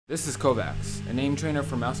This is Kovacs, a name trainer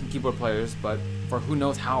for mouse and keyboard players, but for who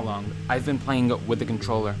knows how long, I've been playing with the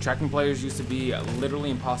controller. Tracking players used to be literally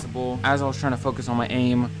impossible. As I was trying to focus on my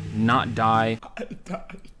aim, not die, I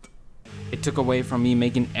died. It took away from me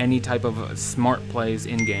making any type of smart plays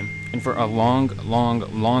in-game. And for a long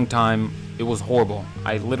time, it was horrible.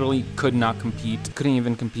 I literally could not compete, couldn't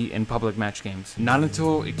even compete in public match games. Not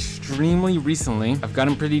until extremely recently, I've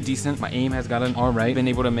gotten pretty decent. My aim has gotten alright, been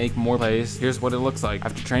able to make more plays. Here's what it looks like.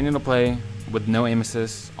 After training to play with no aim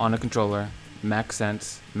assist on a controller, max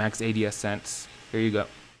sense, max ADS sense. Here you go.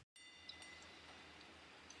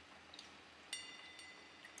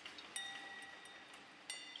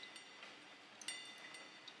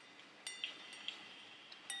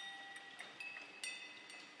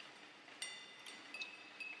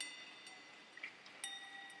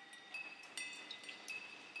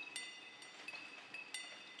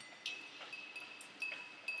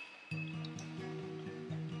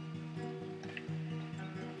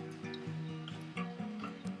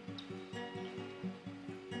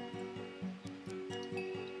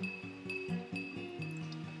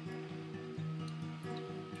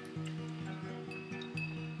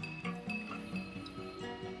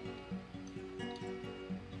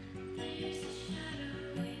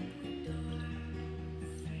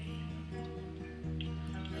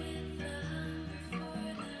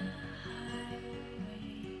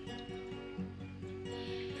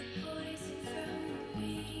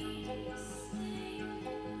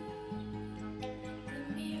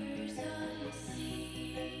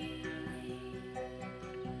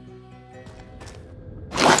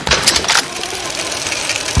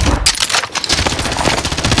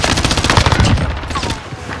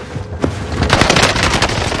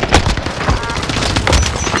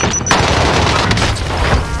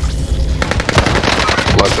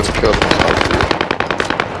 Let them kill themselves.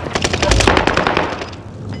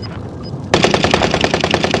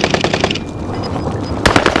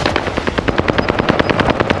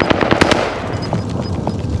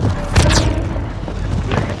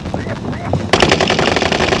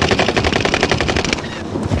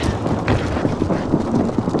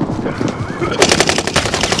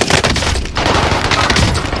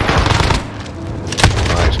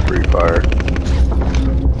 Nice pre-fire.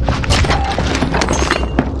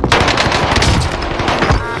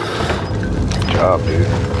 Job, dude.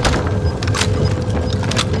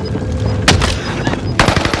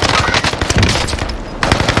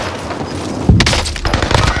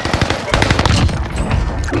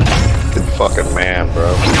 Good fucking man,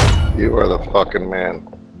 bro. You are the fucking man.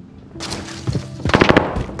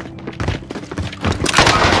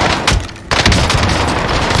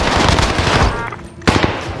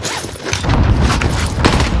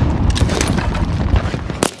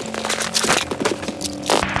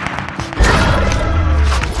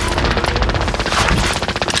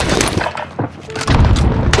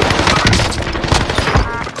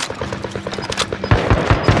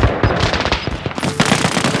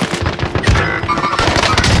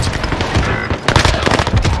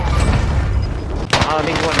 All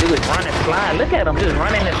he want to do is run and slide. Look at him, just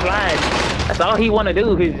running and slide. That's all he want to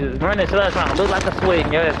do. He's just running and slide, trying to look like a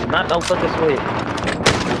swing. Your ass is not no fucking swing.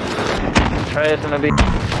 Trash in the beat.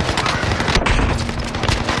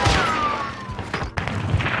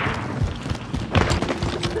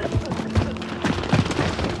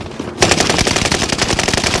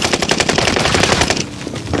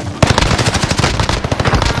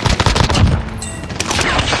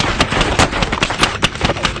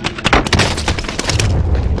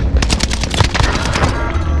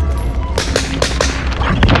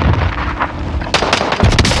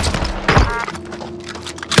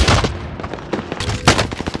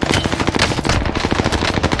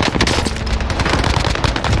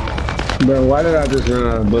 Bro, why did I just run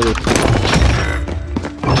out of bullets?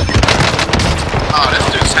 Oh, this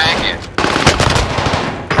dude's hanging.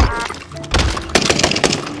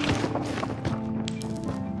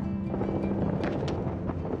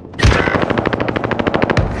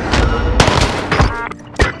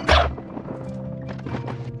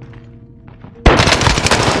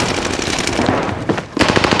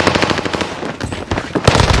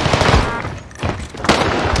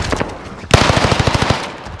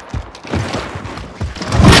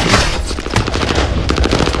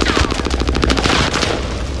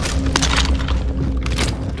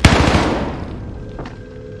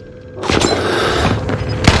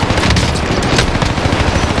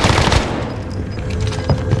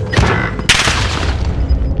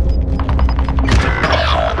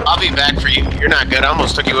 I'll be back for you. You're not good. I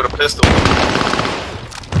almost took you with a pistol.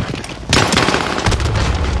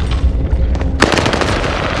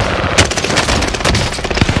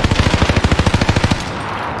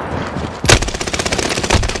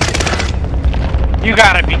 You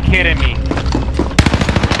gotta be kidding me.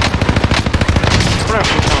 What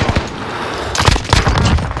else you talking about?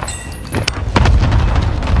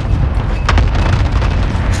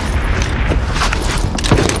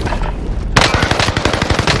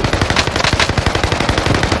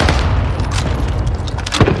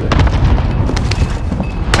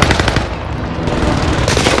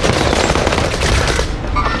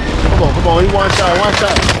 Come on, he one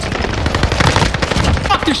shot.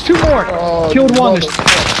 Fuck, there's two more. Oh, Killed one.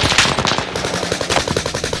 mother-